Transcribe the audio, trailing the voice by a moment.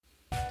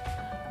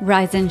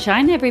Rise and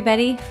shine,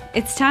 everybody.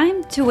 It's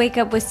time to wake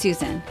up with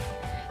Susan.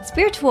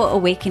 Spiritual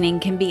awakening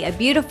can be a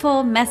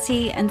beautiful,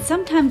 messy, and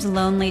sometimes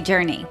lonely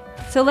journey.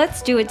 So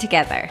let's do it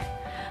together.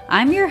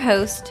 I'm your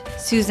host,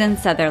 Susan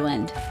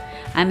Sutherland.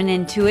 I'm an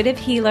intuitive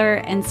healer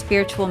and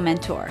spiritual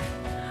mentor.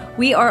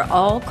 We are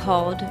all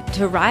called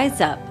to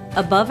rise up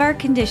above our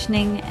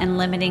conditioning and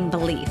limiting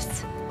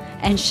beliefs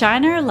and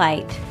shine our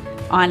light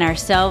on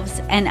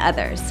ourselves and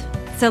others.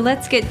 So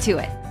let's get to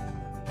it.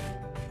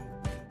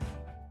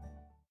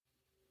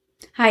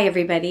 Hi,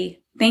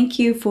 everybody. Thank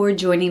you for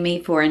joining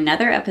me for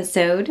another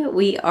episode.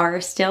 We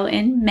are still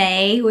in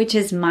May, which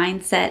is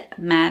Mindset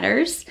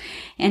Matters.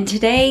 And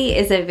today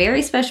is a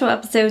very special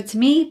episode to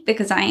me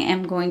because I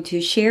am going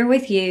to share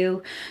with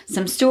you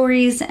some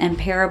stories and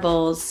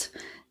parables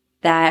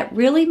that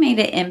really made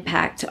an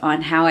impact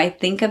on how I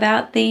think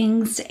about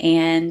things.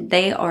 And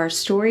they are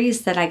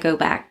stories that I go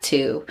back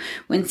to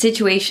when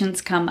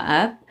situations come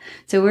up.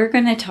 So we're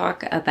going to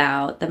talk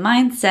about the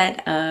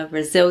mindset of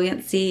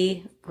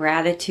resiliency,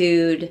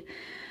 gratitude,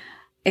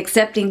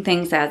 accepting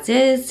things as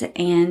is,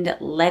 and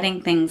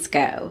letting things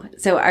go.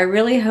 So I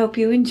really hope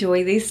you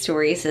enjoy these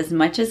stories as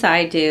much as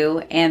I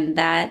do, and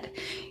that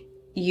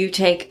you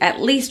take at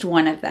least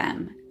one of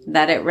them,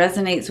 that it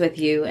resonates with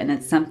you, and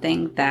it's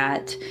something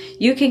that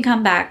you can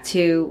come back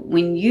to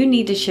when you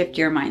need to shift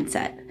your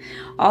mindset.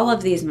 All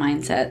of these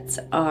mindsets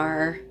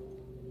are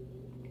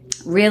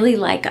really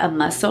like a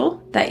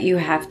muscle that you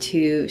have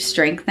to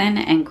strengthen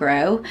and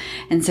grow.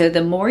 And so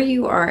the more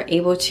you are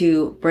able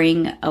to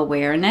bring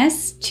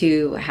awareness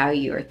to how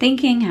you are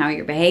thinking, how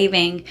you're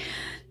behaving,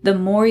 the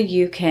more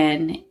you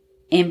can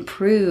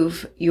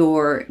improve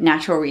your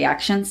natural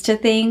reactions to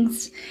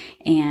things,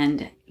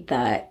 and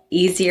the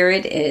easier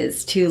it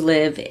is to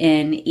live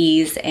in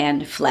ease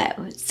and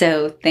flow.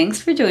 So thanks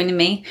for joining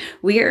me.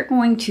 We are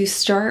going to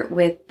start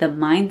with the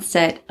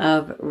mindset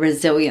of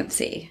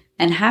resiliency.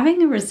 And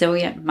having a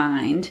resilient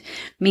mind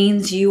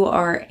means you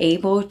are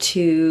able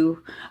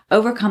to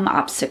overcome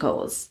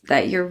obstacles,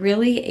 that you're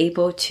really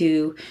able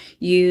to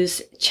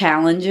use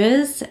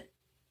challenges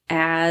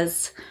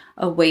as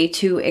a way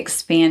to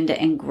expand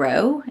and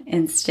grow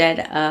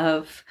instead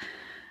of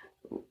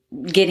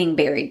getting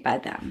buried by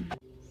them.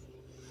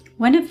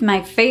 One of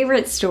my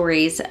favorite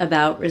stories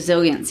about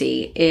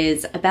resiliency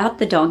is about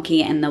the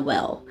donkey and the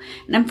well.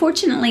 And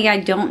unfortunately, I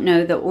don't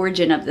know the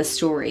origin of the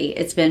story.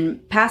 It's been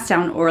passed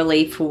down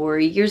orally for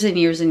years and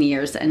years and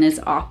years and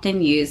is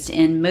often used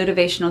in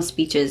motivational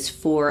speeches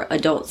for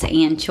adults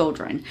and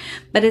children.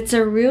 But it's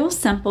a real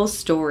simple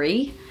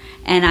story,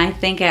 and I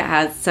think it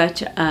has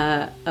such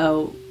a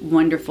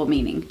wonderful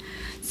meaning.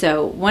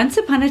 So once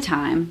upon a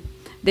time,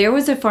 there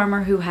was a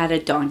farmer who had a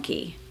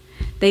donkey.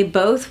 They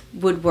both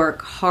would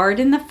work hard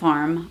in the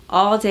farm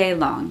all day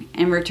long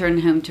and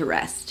return home to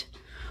rest.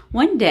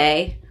 One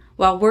day,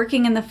 while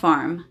working in the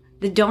farm,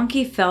 the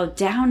donkey fell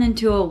down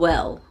into a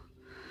well.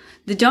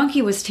 The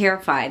donkey was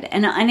terrified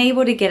and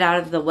unable to get out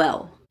of the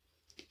well.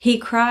 He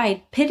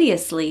cried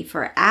piteously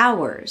for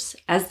hours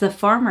as the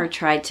farmer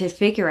tried to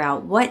figure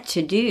out what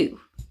to do.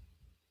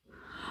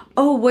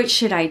 "Oh, what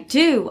should I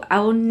do? I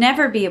will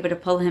never be able to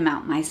pull him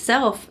out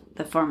myself,"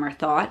 the farmer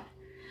thought.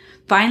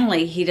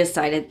 Finally, he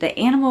decided the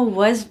animal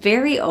was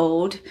very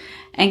old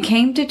and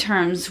came to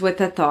terms with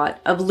the thought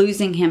of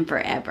losing him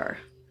forever.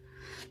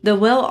 "The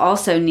well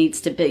also needs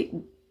to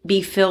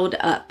be filled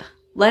up.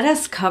 Let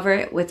us cover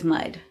it with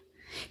mud."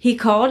 He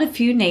called a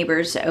few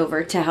neighbors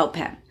over to help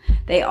him.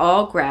 They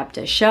all grabbed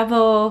a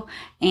shovel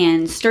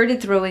and started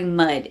throwing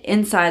mud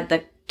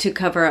inside to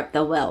cover up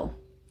the well.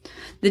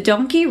 The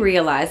donkey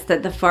realized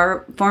that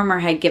the farmer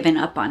had given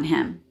up on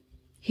him.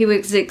 He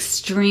was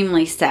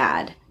extremely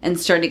sad and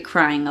started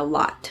crying a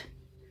lot.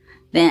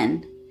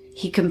 Then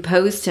he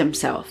composed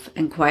himself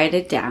and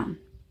quieted down.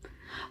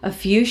 A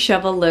few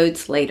shovel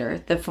loads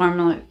later, the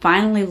farmer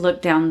finally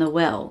looked down the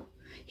well.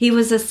 He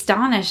was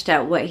astonished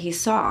at what he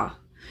saw.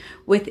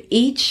 With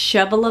each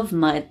shovel of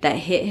mud that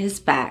hit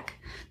his back,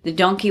 the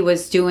donkey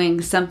was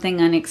doing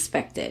something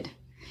unexpected.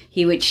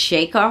 He would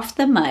shake off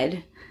the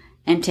mud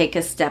and take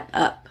a step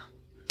up.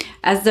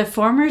 As the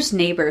farmer's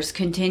neighbors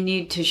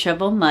continued to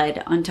shovel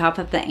mud on top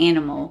of the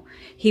animal,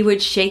 he would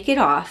shake it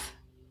off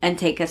and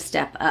take a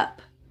step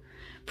up.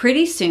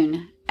 Pretty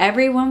soon,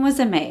 everyone was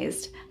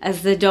amazed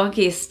as the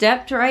donkey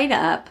stepped right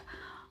up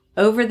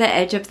over the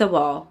edge of the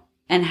wall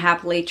and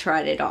happily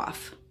trotted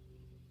off.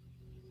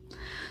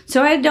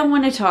 So I don't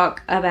want to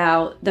talk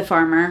about the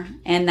farmer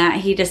and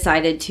that he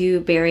decided to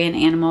bury an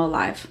animal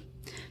alive,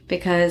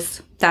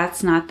 because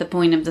that's not the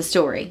point of the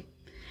story.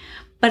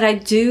 But I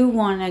do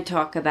want to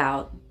talk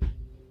about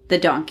the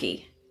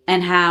donkey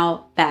and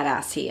how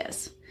badass he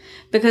is.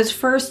 Because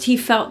first he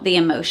felt the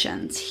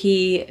emotions.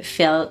 He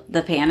felt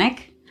the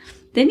panic.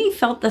 Then he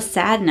felt the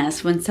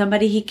sadness when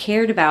somebody he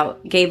cared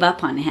about gave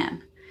up on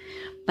him.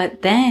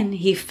 But then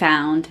he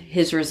found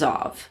his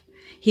resolve.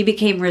 He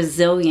became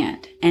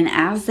resilient, and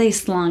as they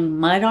slung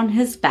mud on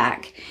his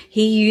back,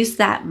 he used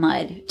that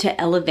mud to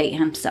elevate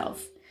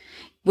himself.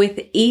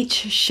 With each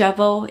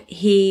shovel,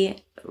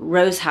 he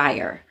rose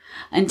higher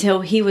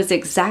until he was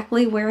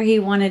exactly where he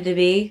wanted to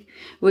be,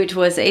 which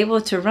was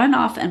able to run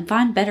off and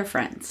find better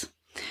friends.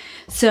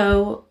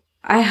 So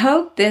I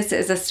hope this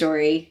is a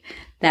story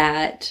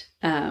that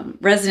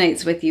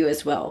resonates with you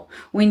as well.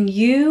 When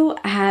you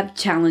have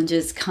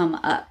challenges come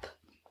up,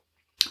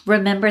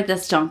 remember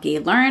this donkey.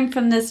 Learn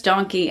from this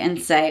donkey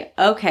and say,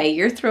 okay,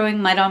 you're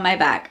throwing mud on my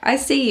back. I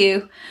see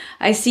you.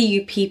 I see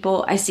you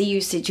people. I see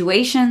you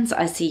situations.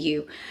 I see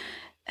you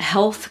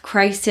health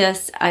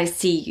crisis. I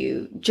see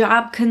you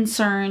job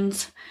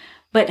concerns.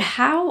 But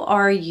how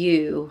are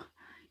you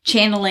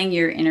channeling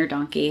your inner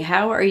donkey?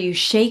 How are you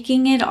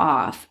shaking it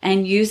off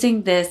and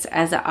using this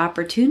as an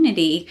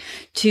opportunity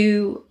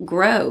to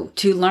grow,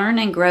 to learn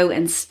and grow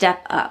and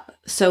step up?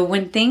 So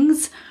when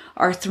things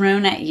are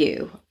thrown at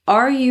you,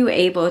 are you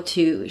able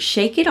to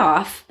shake it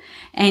off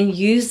and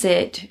use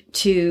it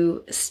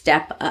to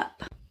step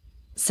up?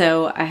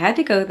 So I had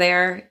to go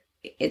there.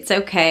 It's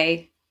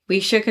okay. We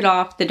shook it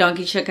off. The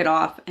donkey shook it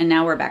off. And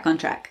now we're back on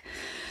track.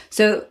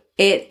 So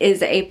it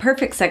is a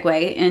perfect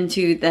segue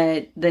into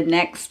the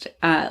next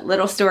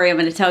little story I'm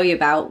going to tell you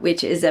about,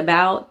 which is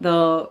about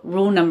the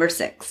rule number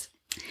 6.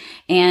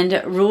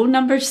 And rule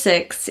number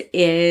 6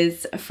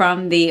 is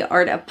from The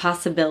Art of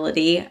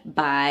Possibility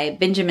by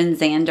Benjamin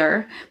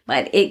Zander,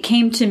 but it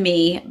came to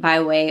me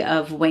by way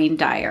of Wayne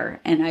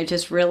Dyer. And I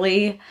just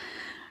really,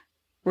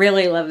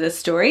 really love this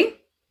story.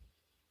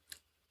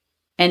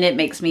 And it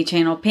makes me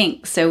channel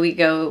Pink. So we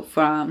go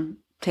from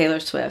Taylor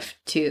Swift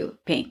to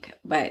Pink.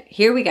 But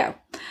here we go.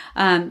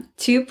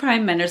 2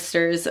 prime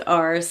ministers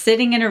are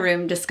sitting in a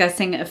room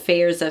discussing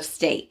affairs of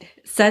state.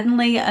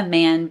 Suddenly, a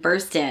man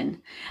burst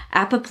in,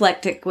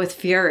 apoplectic with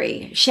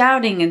fury,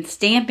 shouting and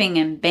stamping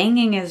and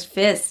banging his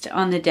fist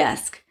on the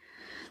desk.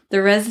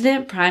 The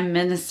resident prime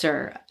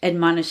minister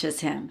admonishes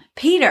him.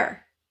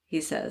 "Peter,"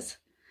 he says,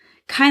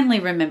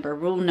 "kindly remember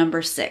rule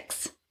number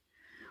 6.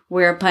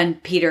 Whereupon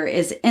Peter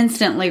is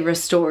instantly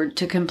restored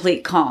to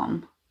complete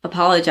calm,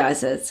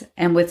 apologizes,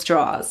 and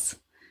withdraws.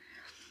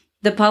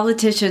 The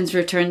politicians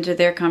return to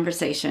their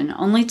conversation,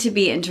 only to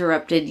be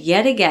interrupted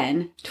yet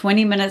again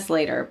 20 minutes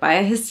later by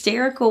a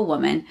hysterical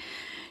woman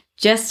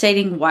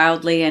gestating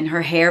wildly and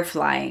her hair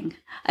flying.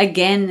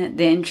 Again,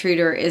 the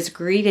intruder is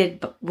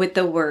greeted with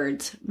the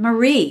words,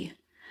 "Marie,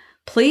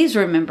 please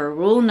remember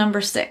rule number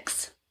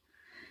 6.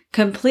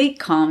 Complete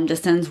calm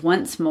descends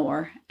once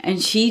more, and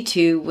she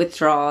too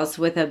withdraws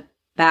with a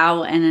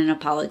bow and an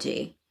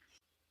apology.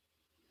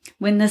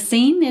 When the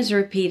scene is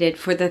repeated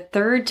for the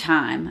 3rd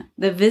time,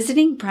 the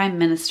visiting prime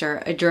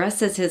minister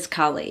addresses his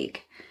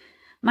colleague.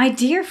 "My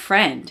dear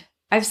friend,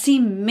 I've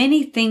seen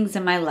many things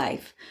in my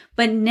life,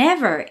 but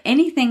never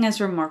anything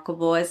as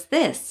remarkable as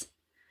this.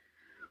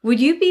 Would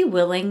you be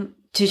willing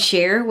to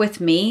share with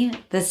me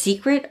the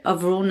secret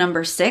of rule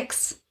number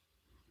 6?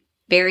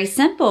 "Very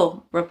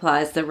simple,"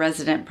 replies the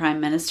resident prime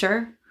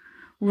minister.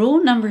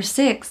 "Rule number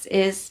 6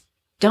 is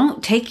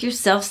don't take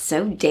yourself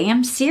so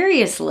damn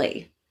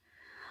seriously."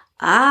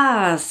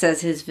 "Ah,"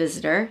 says his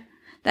visitor,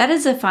 "that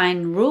is a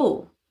fine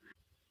rule."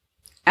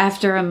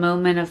 After a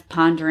moment of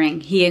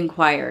pondering, he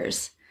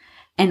inquires,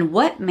 "And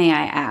what, may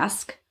I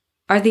ask,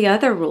 are the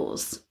other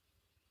rules?"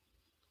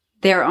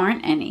 "There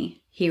aren't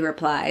any," he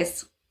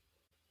replies.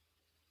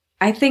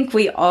 I think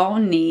we all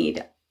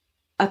need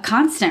a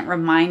constant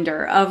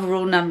reminder of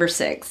rule number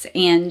 6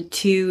 and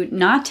to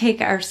not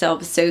take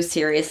ourselves so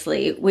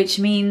seriously, which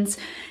means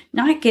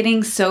not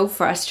getting so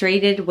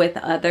frustrated with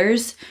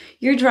others.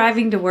 You're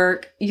driving to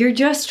work. You're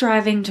just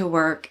driving to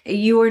work.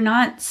 You are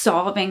not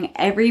solving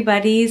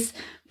everybody's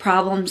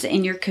problems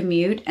in your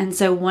commute. And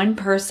so one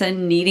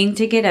person needing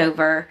to get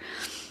over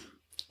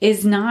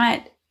is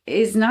not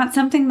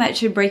something that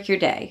should break your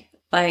day.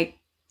 Like,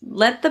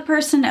 let the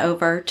person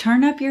over,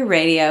 turn up your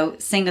radio,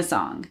 sing a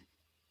song.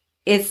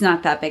 It's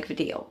not that big of a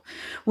deal.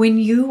 When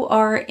you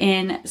are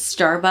in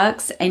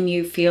Starbucks and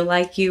you feel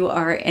like you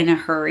are in a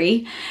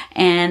hurry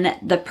and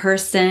the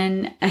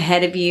person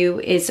ahead of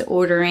you is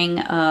ordering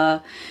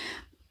a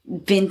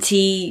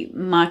venti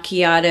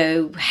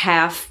macchiato,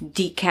 half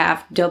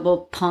decaf,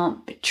 double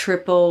pump,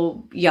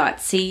 triple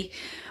Yahtzee,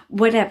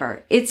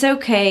 whatever. It's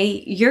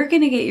okay. You're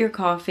going to get your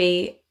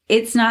coffee.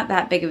 It's not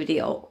that big of a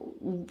deal.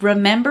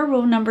 Remember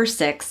rule number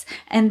 6,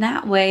 and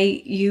that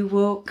way you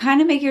will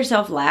kind of make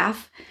yourself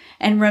laugh.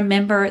 And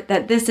remember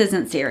that this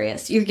isn't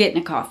serious. You're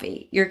getting a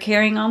coffee. You're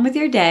carrying on with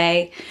your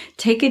day.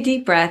 Take a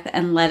deep breath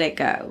and let it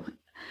go.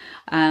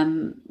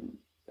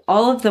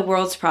 All of the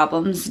world's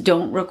problems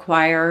don't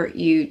require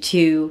you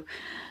to,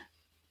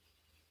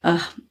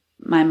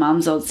 my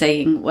mom's old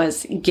saying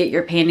was, get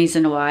your panties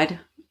in a wad.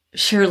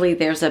 Surely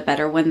there's a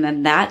better one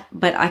than that,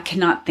 but I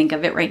cannot think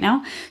of it right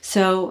now.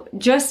 So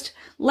just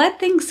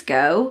let things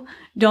go.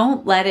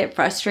 Don't let it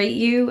frustrate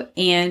you.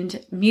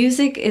 And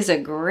music is a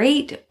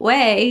great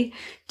way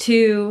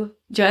to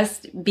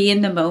just be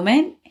in the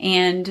moment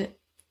and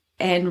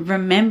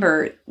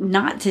remember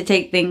not to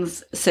take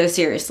things so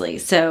seriously.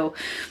 So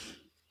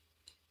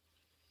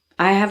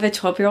I have a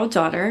 12-year-old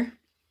daughter.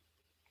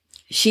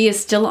 She is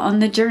still on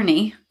the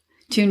journey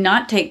to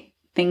not take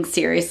things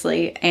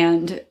seriously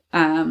and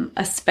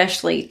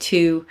especially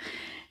to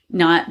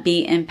not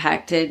be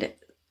impacted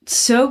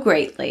so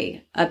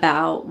greatly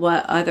about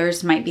what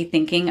others might be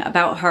thinking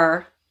about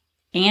her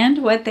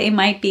and what they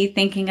might be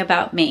thinking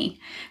about me.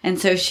 And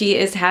so she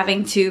is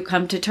having to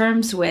come to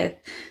terms with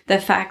the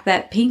fact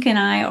that Pink and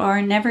I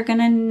are never going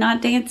to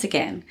not dance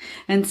again.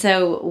 And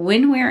so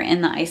when we're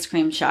in the ice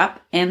cream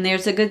shop and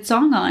there's a good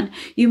song on,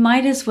 you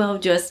might as well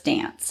just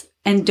dance.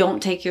 And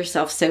don't take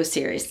yourself so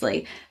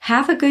seriously.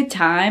 Have a good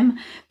time,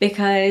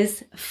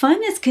 because fun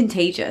is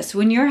contagious.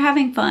 When you're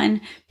having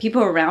fun,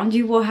 people around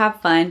you will have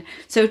fun.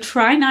 So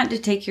try not to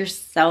take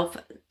yourself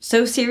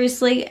so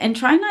seriously, and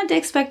try not to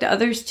expect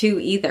others to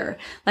either.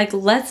 Like,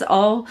 let's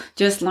all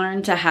just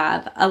learn to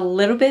have a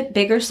little bit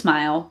bigger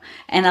smile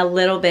and a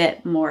little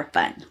bit more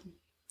fun.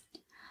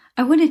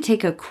 I want to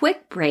take a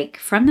quick break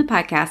from the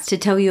podcast to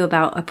tell you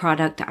about a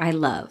product I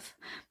love.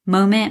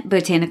 Moment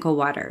Botanical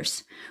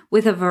Waters.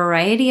 With a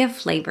variety of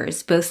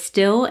flavors, both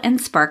still and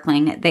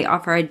sparkling, they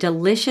offer a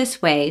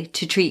delicious way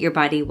to treat your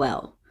body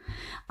well.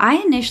 I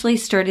initially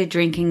started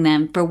drinking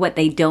them for what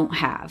they don't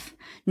have.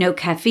 No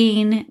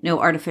caffeine, no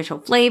artificial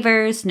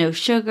flavors, no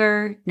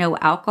sugar, no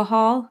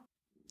alcohol.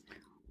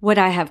 What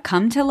I have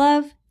come to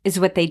love is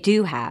what they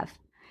do have.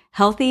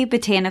 Healthy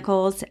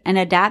botanicals and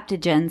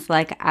adaptogens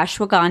like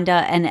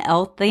ashwagandha and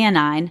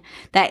L-theanine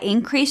that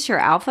increase your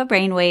alpha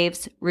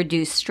brainwaves,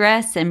 reduce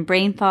stress and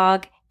brain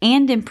fog,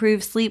 and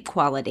improve sleep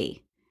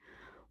quality.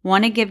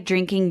 Want to give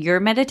drinking your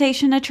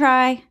meditation a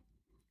try?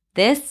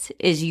 This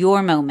is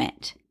your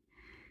moment.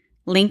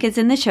 Link is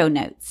in the show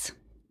notes.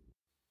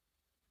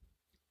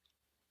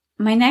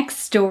 My next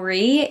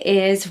story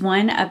is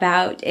one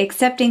about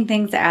accepting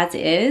things as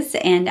is,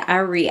 and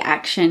our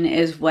reaction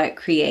is what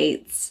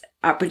creates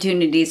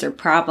opportunities or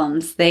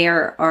problems. They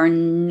are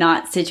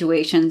not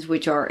situations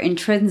which are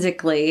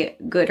intrinsically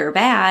good or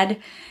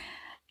bad.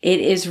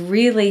 It is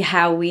really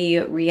how we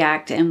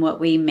react and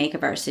what we make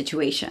of our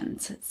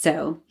situations.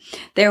 So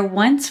there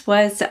once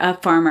was a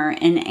farmer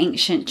in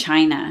ancient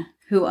China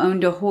who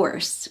owned a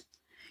horse.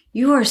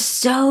 "You are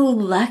so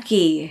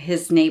lucky,"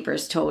 his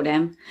neighbors told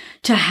him,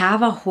 "to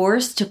have a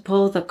horse to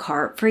pull the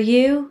cart for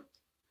you."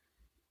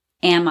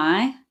 "Am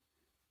I?"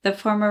 the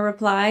farmer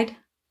replied.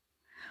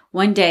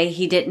 One day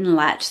he didn't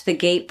latch the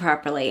gate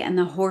properly and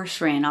the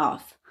horse ran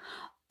off.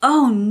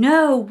 "Oh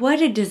no,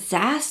 what a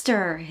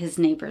disaster," his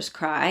neighbors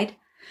cried.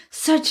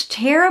 "Such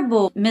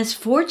terrible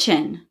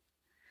misfortune."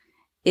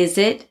 "Is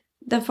it?"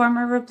 the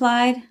farmer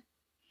replied.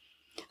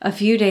 A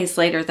few days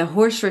later, the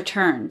horse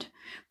returned,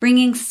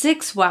 bringing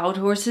 6 wild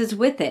horses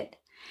with it.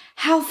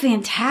 "How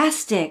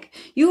fantastic!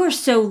 You are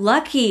so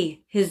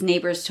lucky," his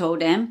neighbors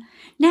told him.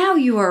 "Now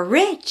you are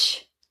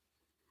rich."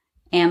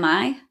 "Am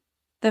I?"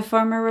 the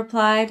farmer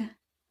replied.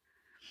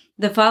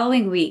 The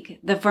following week,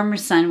 the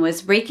farmer's son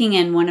was raking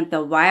in one of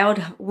the wild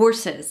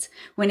horses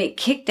when it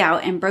kicked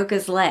out and broke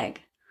his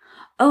leg.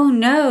 "Oh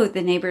no,"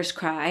 the neighbors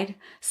cried.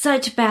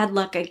 "Such bad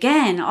luck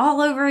again,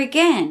 all over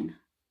again."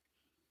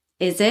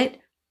 "Is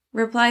it?"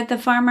 replied the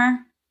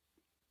farmer.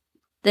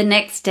 The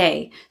next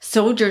day,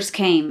 soldiers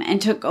came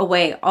and took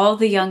away all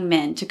the young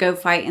men to go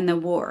fight in the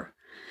war.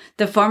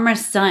 The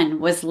farmer's son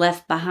was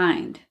left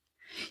behind.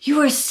 "You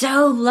are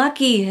so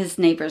lucky," his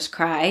neighbors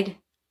cried.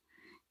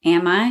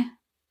 "Am I?"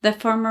 the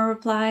farmer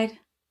replied.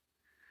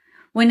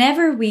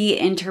 Whenever we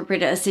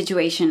interpret a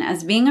situation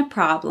as being a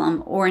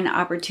problem or an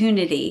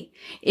opportunity,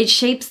 it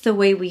shapes the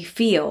way we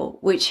feel,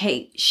 which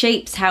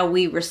shapes how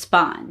we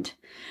respond.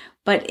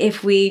 But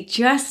if we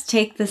just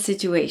take the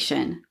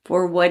situation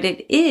for what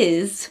it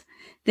is,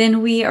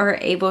 then we are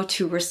able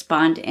to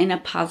respond in a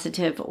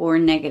positive or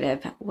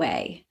negative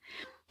way.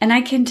 And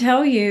I can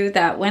tell you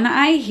that when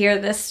I hear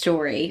this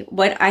story,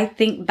 what I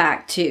think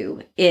back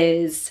to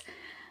is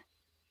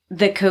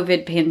the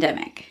COVID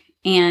pandemic.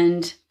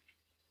 And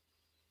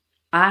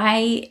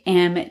I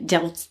am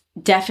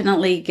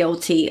definitely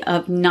guilty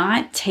of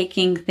not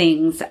taking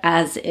things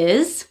as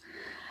is.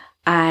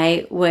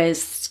 I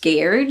was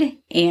scared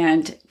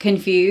and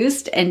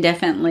confused and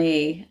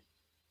definitely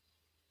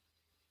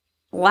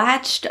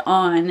latched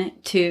on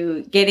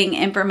to getting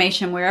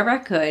information wherever I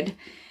could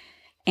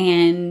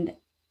and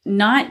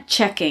not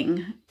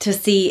checking to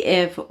see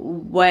if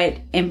what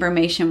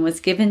information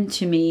was given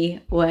to me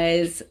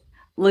was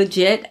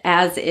legit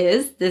as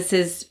is. This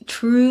is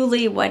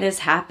truly what is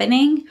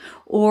happening,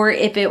 or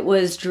if it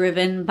was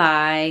driven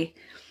by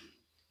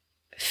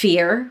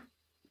fear,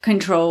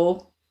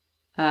 control,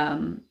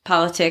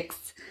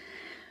 politics.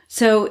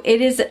 So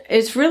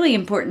it's really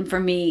important for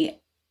me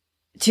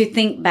to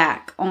think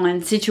back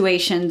on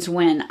situations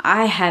when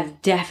I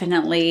have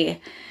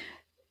definitely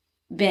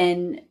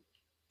been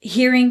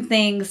hearing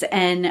things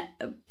and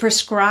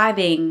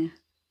prescribing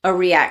a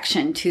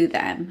reaction to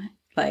them.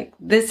 Like,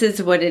 this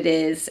is what it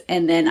is.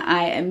 And then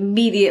I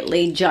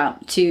immediately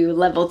jump to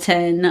level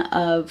 10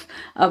 of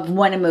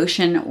one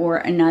emotion or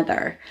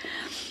another.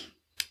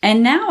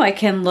 And now I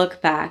can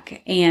look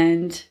back,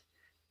 and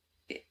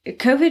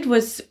COVID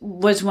was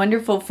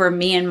wonderful for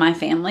me and my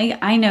family.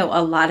 I know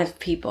a lot of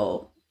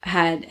people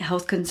had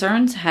health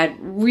concerns, had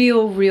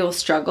real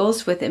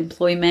struggles with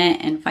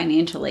employment and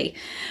financially.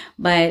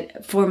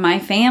 But for my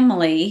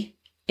family,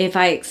 if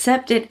I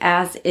accept it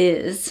as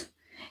is,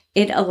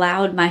 it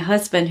allowed my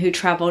husband, who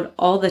traveled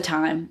all the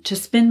time, to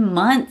spend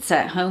months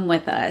at home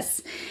with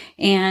us.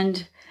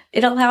 And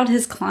it allowed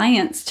his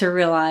clients to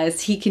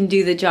realize he can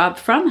do the job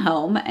from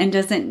home and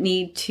doesn't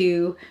need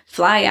to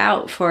fly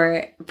out for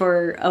a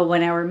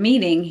 1-hour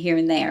meeting here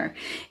and there.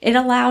 It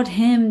allowed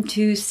him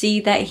to see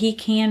that he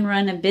can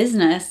run a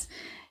business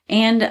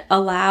and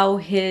allow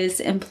his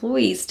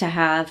employees to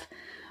have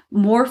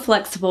more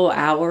flexible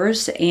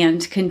hours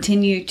and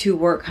continue to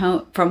work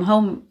from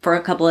home for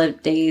a couple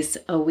of days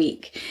a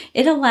week.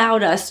 It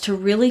allowed us to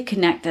really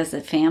connect as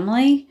a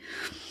family.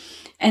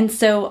 And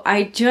so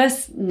I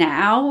just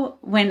now,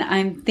 when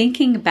I'm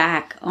thinking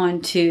back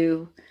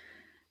onto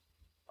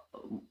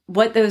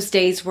what those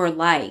days were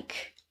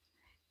like,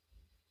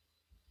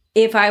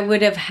 if I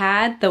would have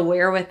had the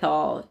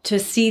wherewithal to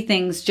see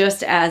things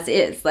just as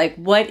is, like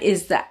what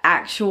is the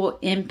actual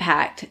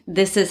impact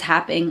this is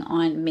having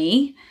on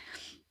me,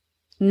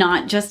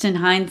 not just in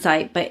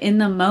hindsight, but in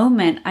the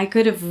moment, I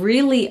could have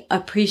really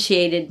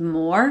appreciated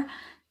more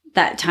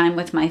that time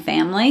with my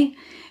family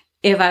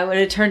if I would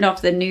have turned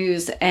off the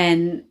news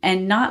and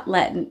not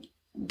let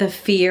the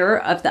fear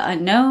of the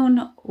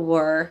unknown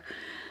or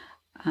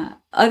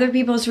other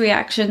people's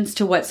reactions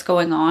to what's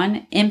going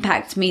on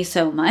impact me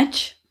so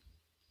much.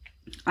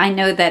 I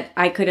know that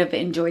I could have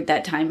enjoyed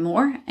that time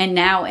more. And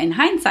now in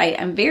hindsight,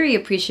 I'm very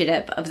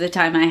appreciative of the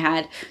time I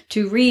had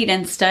to read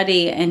and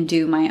study and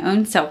do my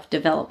own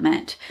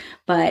self-development.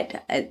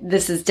 But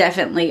this is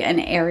definitely an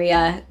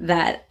area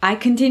that I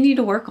continue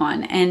to work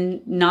on,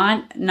 and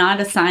not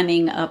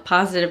assigning a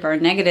positive or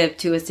negative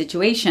to a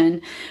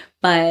situation,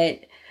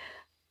 but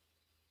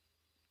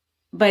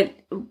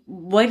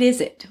what is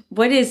it?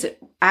 What is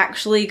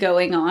actually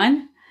going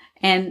on?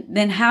 And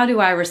then how do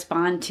I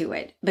respond to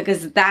it?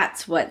 Because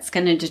that's what's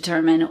going to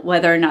determine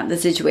whether or not the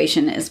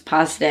situation is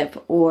positive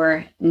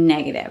or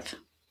negative.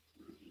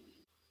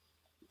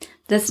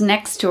 This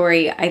next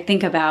story I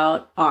think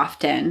about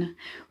often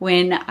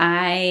when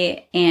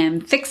I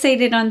am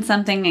fixated on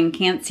something and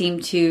can't seem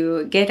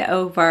to get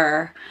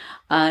over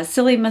a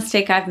silly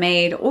mistake I've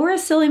made or a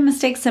silly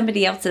mistake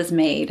somebody else has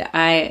made.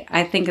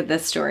 I think of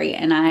this story,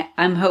 and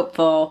I'm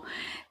hopeful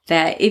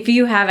that if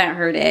you haven't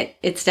heard it,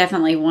 it's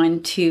definitely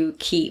one to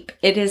keep.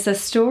 It is a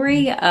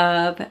story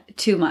of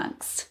two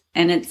monks,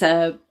 and it's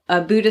a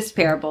Buddhist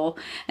parable.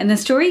 And the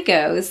story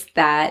goes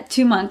that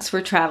two monks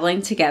were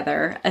traveling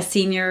together, a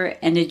senior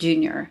and a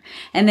junior,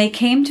 and they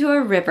came to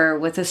a river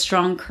with a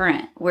strong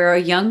current where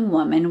a young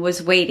woman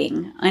was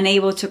waiting,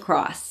 unable to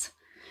cross.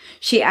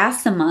 She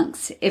asked the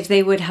monks if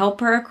they would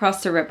help her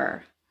across the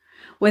river.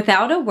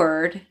 Without a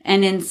word,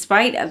 and in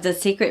spite of the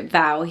sacred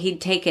vow he'd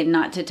taken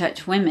not to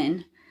touch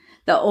women,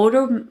 the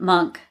older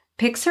monk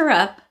picks her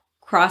up,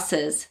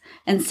 crosses,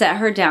 and set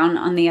her down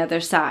on the other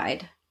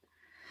side.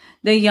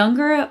 The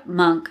younger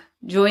monk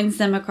joins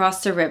them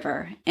across the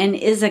river and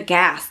is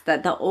aghast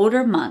that the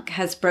older monk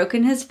has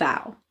broken his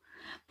vow,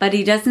 but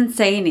he doesn't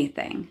say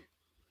anything.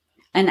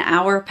 An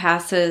hour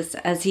passes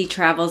as he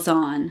travels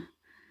on,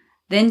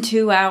 then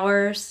 2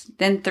 hours,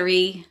 then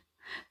 3.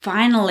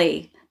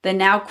 Finally, the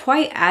now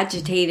quite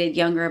agitated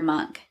younger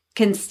monk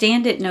can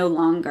stand it no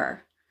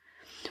longer.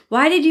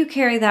 "Why did you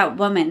carry that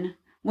woman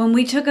when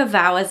we took a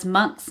vow as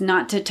monks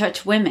not to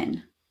touch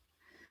women?"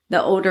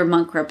 The older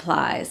monk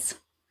replies,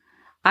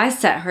 "I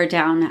set her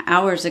down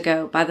hours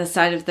ago by the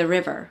side of the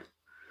river.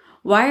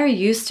 Why are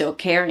you still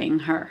carrying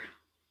her?"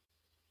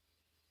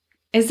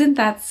 Isn't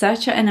that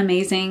such an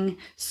amazing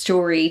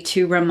story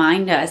to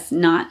remind us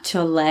not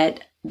to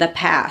let the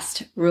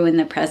past ruin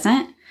the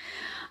present?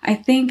 I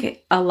think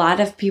a lot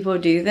of people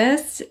do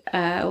this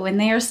when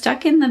they are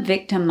stuck in the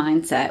victim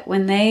mindset,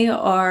 when they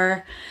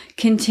are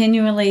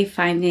continually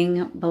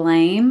finding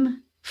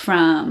blame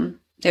from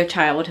their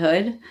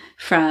childhood,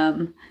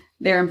 from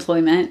their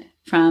employment,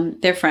 from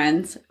their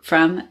friends,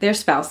 from their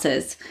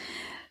spouses,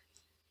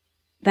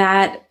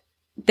 that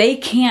they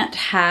can't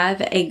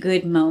have a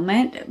good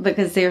moment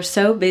because they're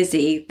so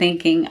busy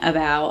thinking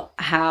about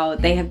how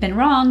they have been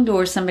wronged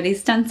or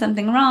somebody's done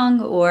something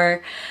wrong.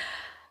 Or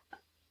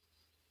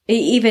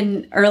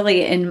even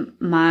early in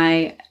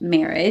my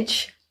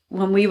marriage,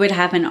 when we would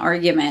have an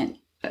argument,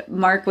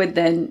 Mark would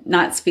then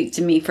not speak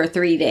to me for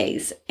 3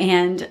 days.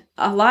 And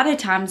a lot of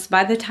times,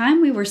 by the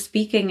time we were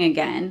speaking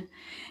again,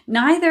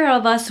 neither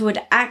of us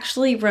would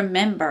actually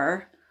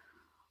remember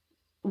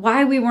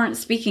why we weren't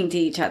speaking to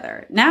each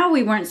other. Now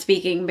we weren't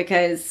speaking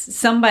because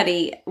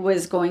somebody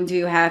was going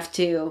to have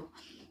to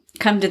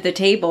come to the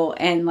table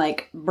and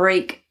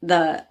break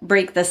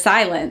the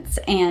silence,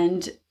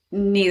 and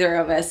neither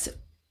of us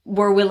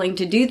were willing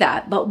to do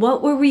that. But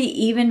what were we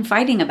even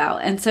fighting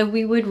about? And so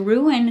we would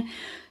ruin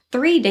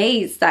 3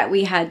 days that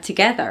we had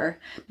together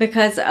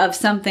because of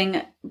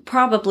something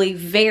probably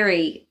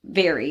very,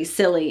 very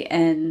silly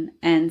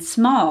and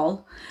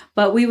small.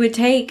 But we would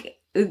take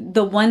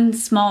the one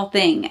small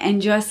thing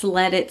and just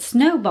let it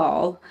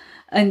snowball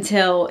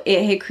until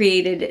it had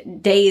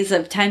created days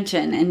of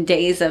tension and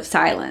days of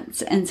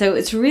silence. And so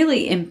it's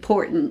really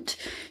important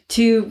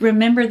to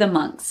remember the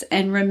monks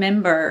and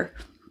remember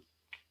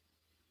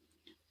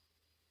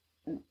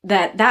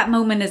that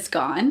moment is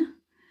gone.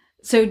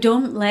 So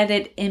don't let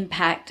it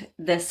impact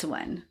this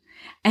one.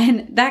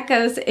 And that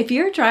goes, if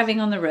you're driving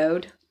on the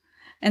road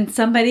and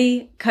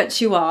somebody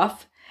cuts you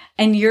off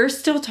and you're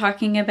still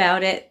talking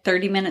about it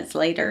 30 minutes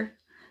later,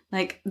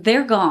 like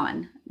they're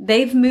gone.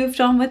 They've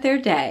moved on with their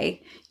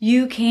day.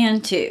 You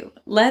can too.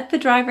 Let the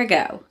driver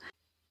go.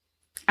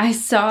 I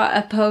saw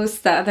a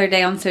post the other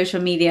day on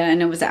social media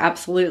and it was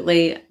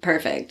absolutely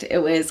perfect. It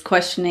was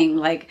questioning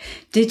like,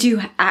 did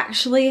you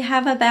actually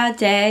have a bad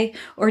day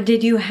or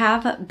did you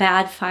have a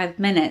bad 5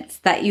 minutes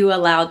that you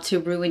allowed to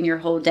ruin your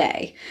whole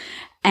day?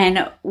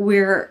 And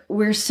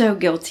we're so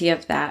guilty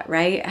of that,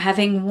 right?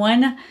 Having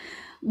one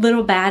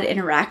little bad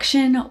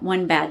interaction,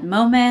 one bad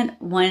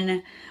moment,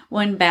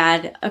 one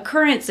bad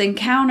occurrence,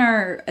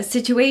 encounter, a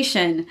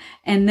situation,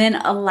 and then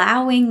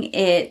allowing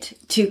it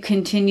to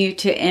continue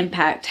to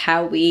impact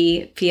how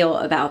we feel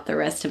about the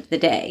rest of the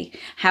day,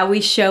 how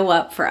we show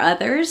up for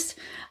others.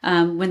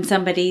 When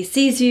somebody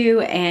sees you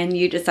and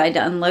you decide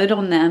to unload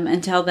on them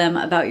and tell them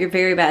about your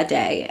very bad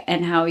day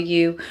and how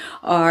you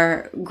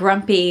are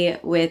grumpy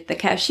with the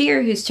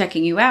cashier who's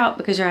checking you out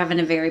because you're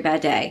having a very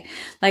bad day.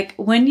 Like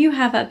when you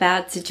have a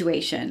bad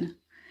situation,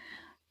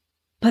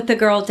 put the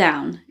girl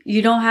down.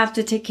 You don't have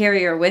to take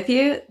carry her with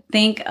you.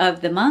 Think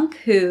of the monk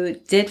who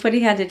did what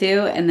he had to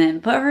do and then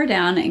put her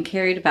down and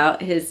carried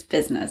about his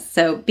business.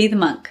 So be the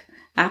monk.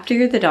 After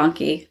you're the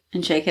donkey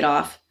and shake it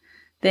off,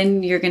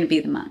 then you're going to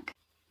be the monk.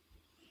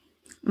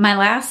 My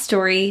last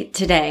story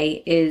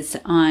today is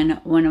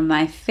on one of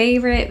my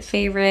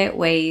favorite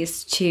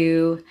ways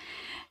to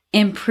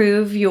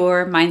improve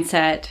your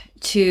mindset,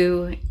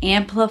 to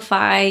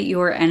amplify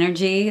your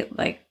energy.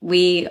 Like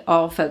we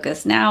all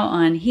focus now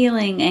on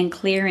healing and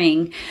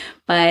clearing,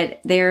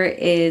 but there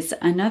is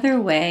another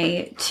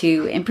way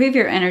to improve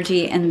your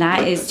energy, and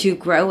that is to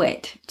grow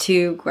it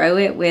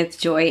with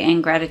joy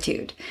and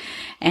gratitude.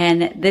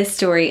 And this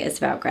story is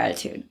about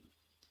gratitude.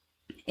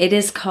 It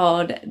is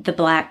called The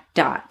Black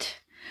Dot.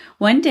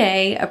 One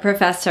day, a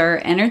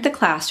professor entered the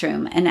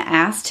classroom and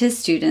asked his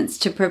students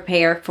to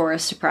prepare for a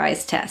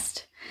surprise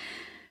test.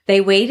 They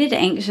waited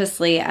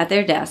anxiously at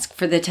their desk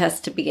for the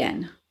test to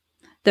begin.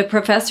 The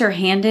professor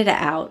handed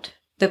out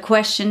the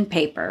question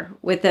paper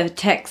with the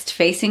text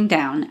facing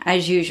down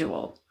as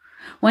usual.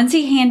 Once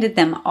he handed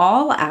them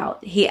all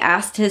out, he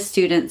asked his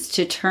students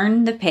to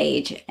turn the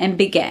page and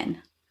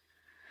begin.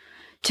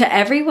 To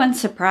everyone's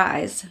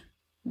surprise,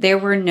 there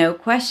were no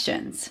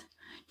questions,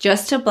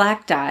 just a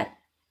black dot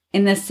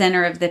in the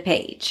center of the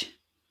page.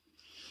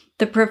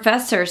 The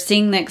professor,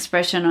 seeing the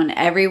expression on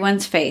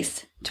everyone's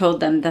face, told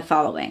them the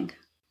following.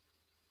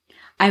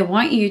 I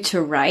want you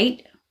to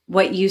write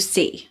what you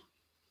see.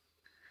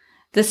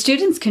 The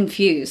students,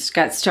 confused,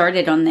 got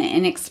started on the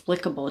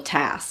inexplicable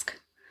task.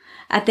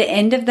 At the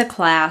end of the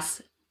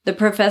class, the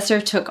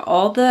professor took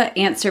all the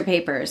answer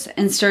papers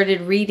and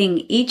started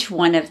reading each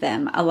one of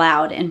them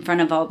aloud in front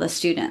of all the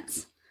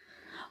students.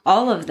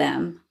 All of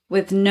them,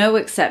 with no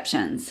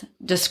exceptions,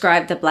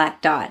 described the black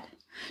dot,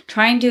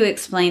 trying to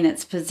explain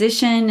its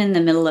position in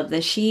the middle of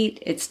the sheet,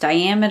 its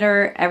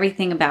diameter,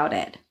 everything about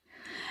it.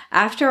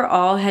 After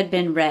all had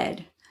been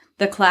read,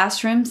 the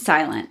classroom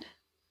silent,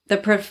 the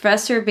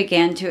professor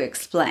began to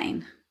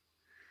explain.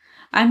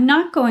 I'm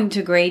not going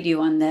to grade you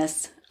on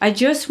this. I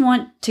just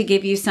want to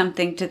give you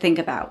something to think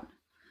about.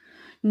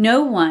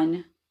 No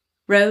one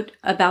wrote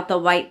about the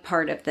white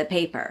part of the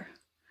paper.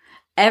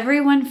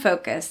 Everyone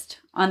focused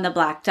on the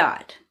black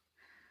dot.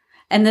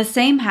 And the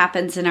same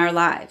happens in our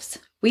lives.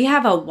 We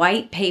have a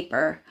white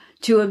paper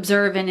to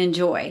observe and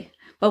enjoy,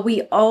 but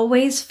we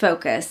always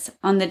focus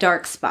on the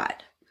dark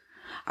spot.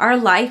 Our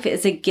life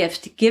is a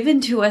gift given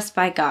to us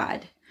by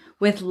God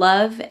with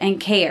love and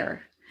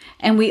care,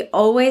 and we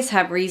always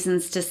have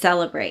reasons to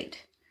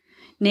celebrate.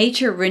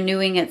 Nature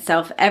renewing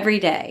itself every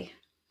day,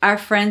 our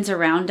friends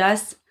around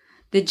us,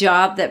 the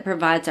job that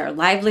provides our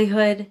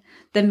livelihood,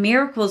 the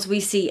miracles we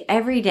see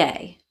every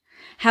day.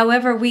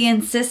 However, we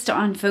insist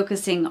on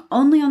focusing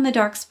only on the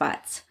dark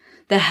spots,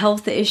 the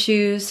health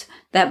issues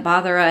that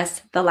bother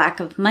us, the lack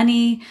of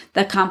money,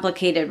 the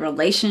complicated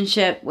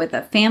relationship with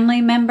a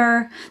family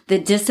member, the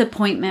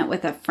disappointment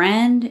with a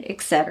friend,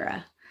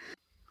 etc.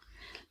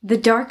 The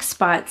dark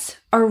spots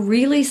are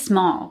really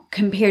small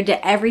compared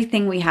to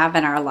everything we have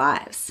in our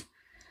lives,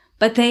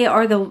 but they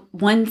are the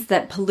ones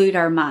that pollute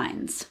our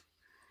minds.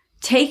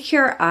 Take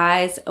your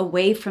eyes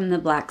away from the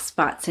black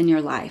spots in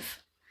your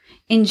life.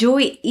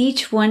 Enjoy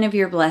each one of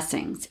your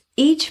blessings,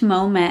 each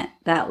moment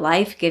that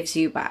life gives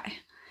you by.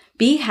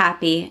 Be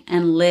happy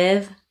and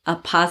live a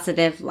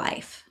positive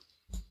life.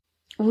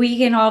 We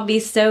can all be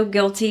so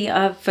guilty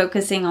of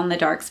focusing on the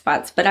dark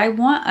spots, but I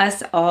want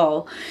us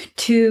all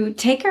to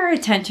take our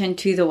attention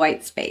to the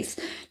white space.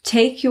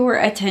 Take your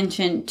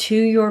attention to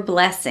your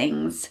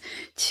blessings,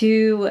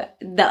 to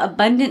the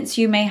abundance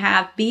you may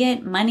have, be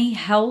it money,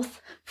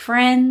 health,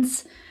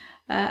 friends,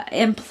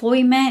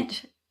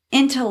 employment,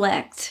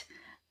 intellect,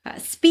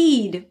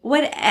 speed,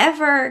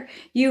 whatever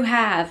you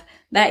have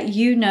that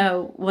you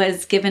know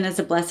was given as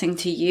a blessing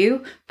to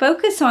you,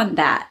 focus on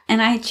that.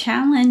 And I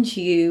challenge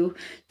you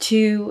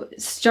to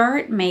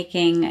start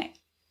making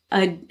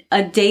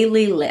a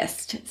daily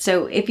list.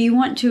 So if you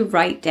want to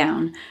write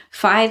down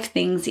 5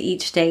 things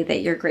each day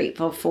that you're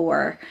grateful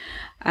for,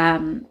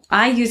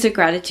 I use a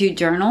gratitude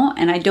journal,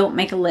 and I don't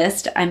make a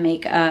list. I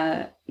make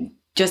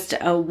just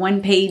a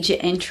 1-page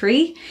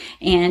entry,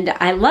 and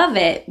I love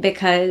it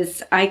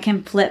because I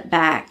can flip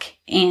back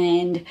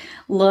and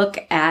look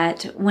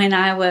at when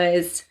I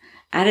was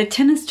at a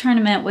tennis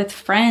tournament with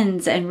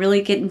friends and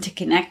really getting to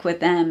connect with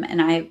them.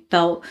 And I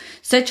felt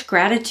such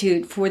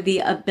gratitude for the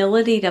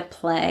ability to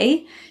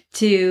play,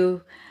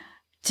 to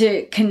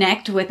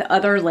connect with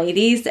other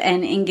ladies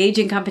and engage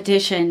in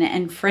competition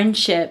and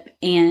friendship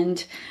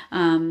and,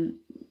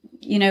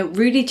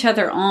 root each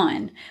other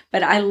on.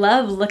 But I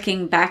love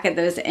looking back at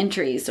those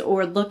entries,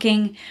 or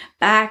looking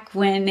back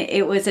when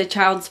it was a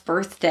child's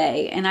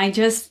birthday, and I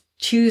just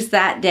choose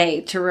that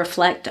day to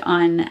reflect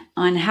on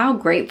how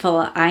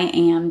grateful I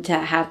am to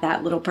have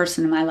that little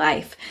person in my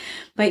life.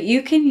 But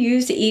you can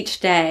use each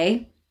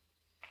day,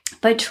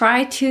 but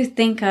try to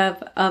think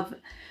of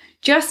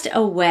just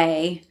a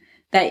way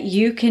that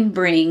you can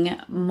bring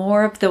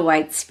more of the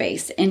white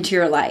space into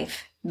your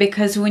life.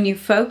 Because when you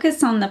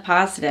focus on the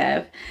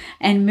positive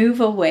and move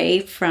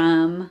away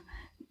from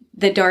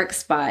the dark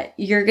spot,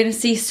 you're going to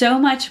see so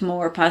much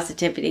more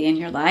positivity in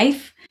your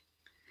life.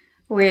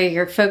 Where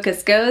your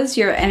focus goes,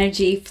 your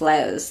energy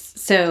flows.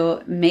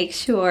 So make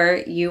sure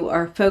you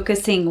are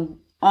focusing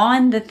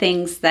on the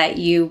things that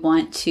you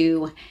want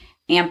to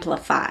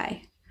amplify.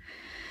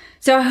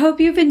 So I hope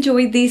you've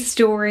enjoyed these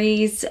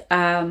stories.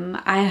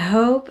 I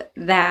hope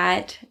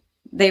that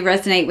they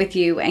resonate with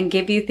you and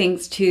give you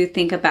things to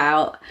think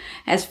about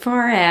as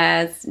far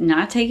as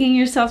not taking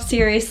yourself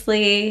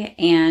seriously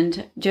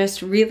and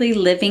just really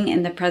living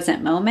in the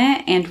present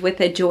moment and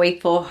with a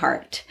joyful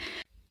heart.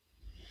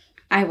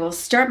 I will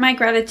start my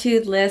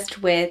gratitude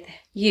list with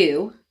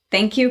you.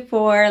 Thank you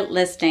for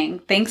listening.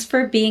 Thanks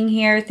for being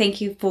here.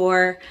 Thank you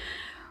for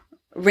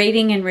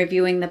rating and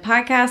reviewing the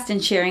podcast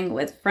and sharing it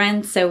with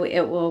friends so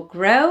it will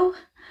grow.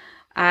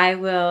 I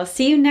will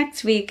see you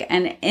next week.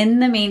 And in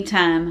the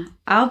meantime,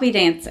 I'll be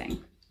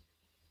dancing.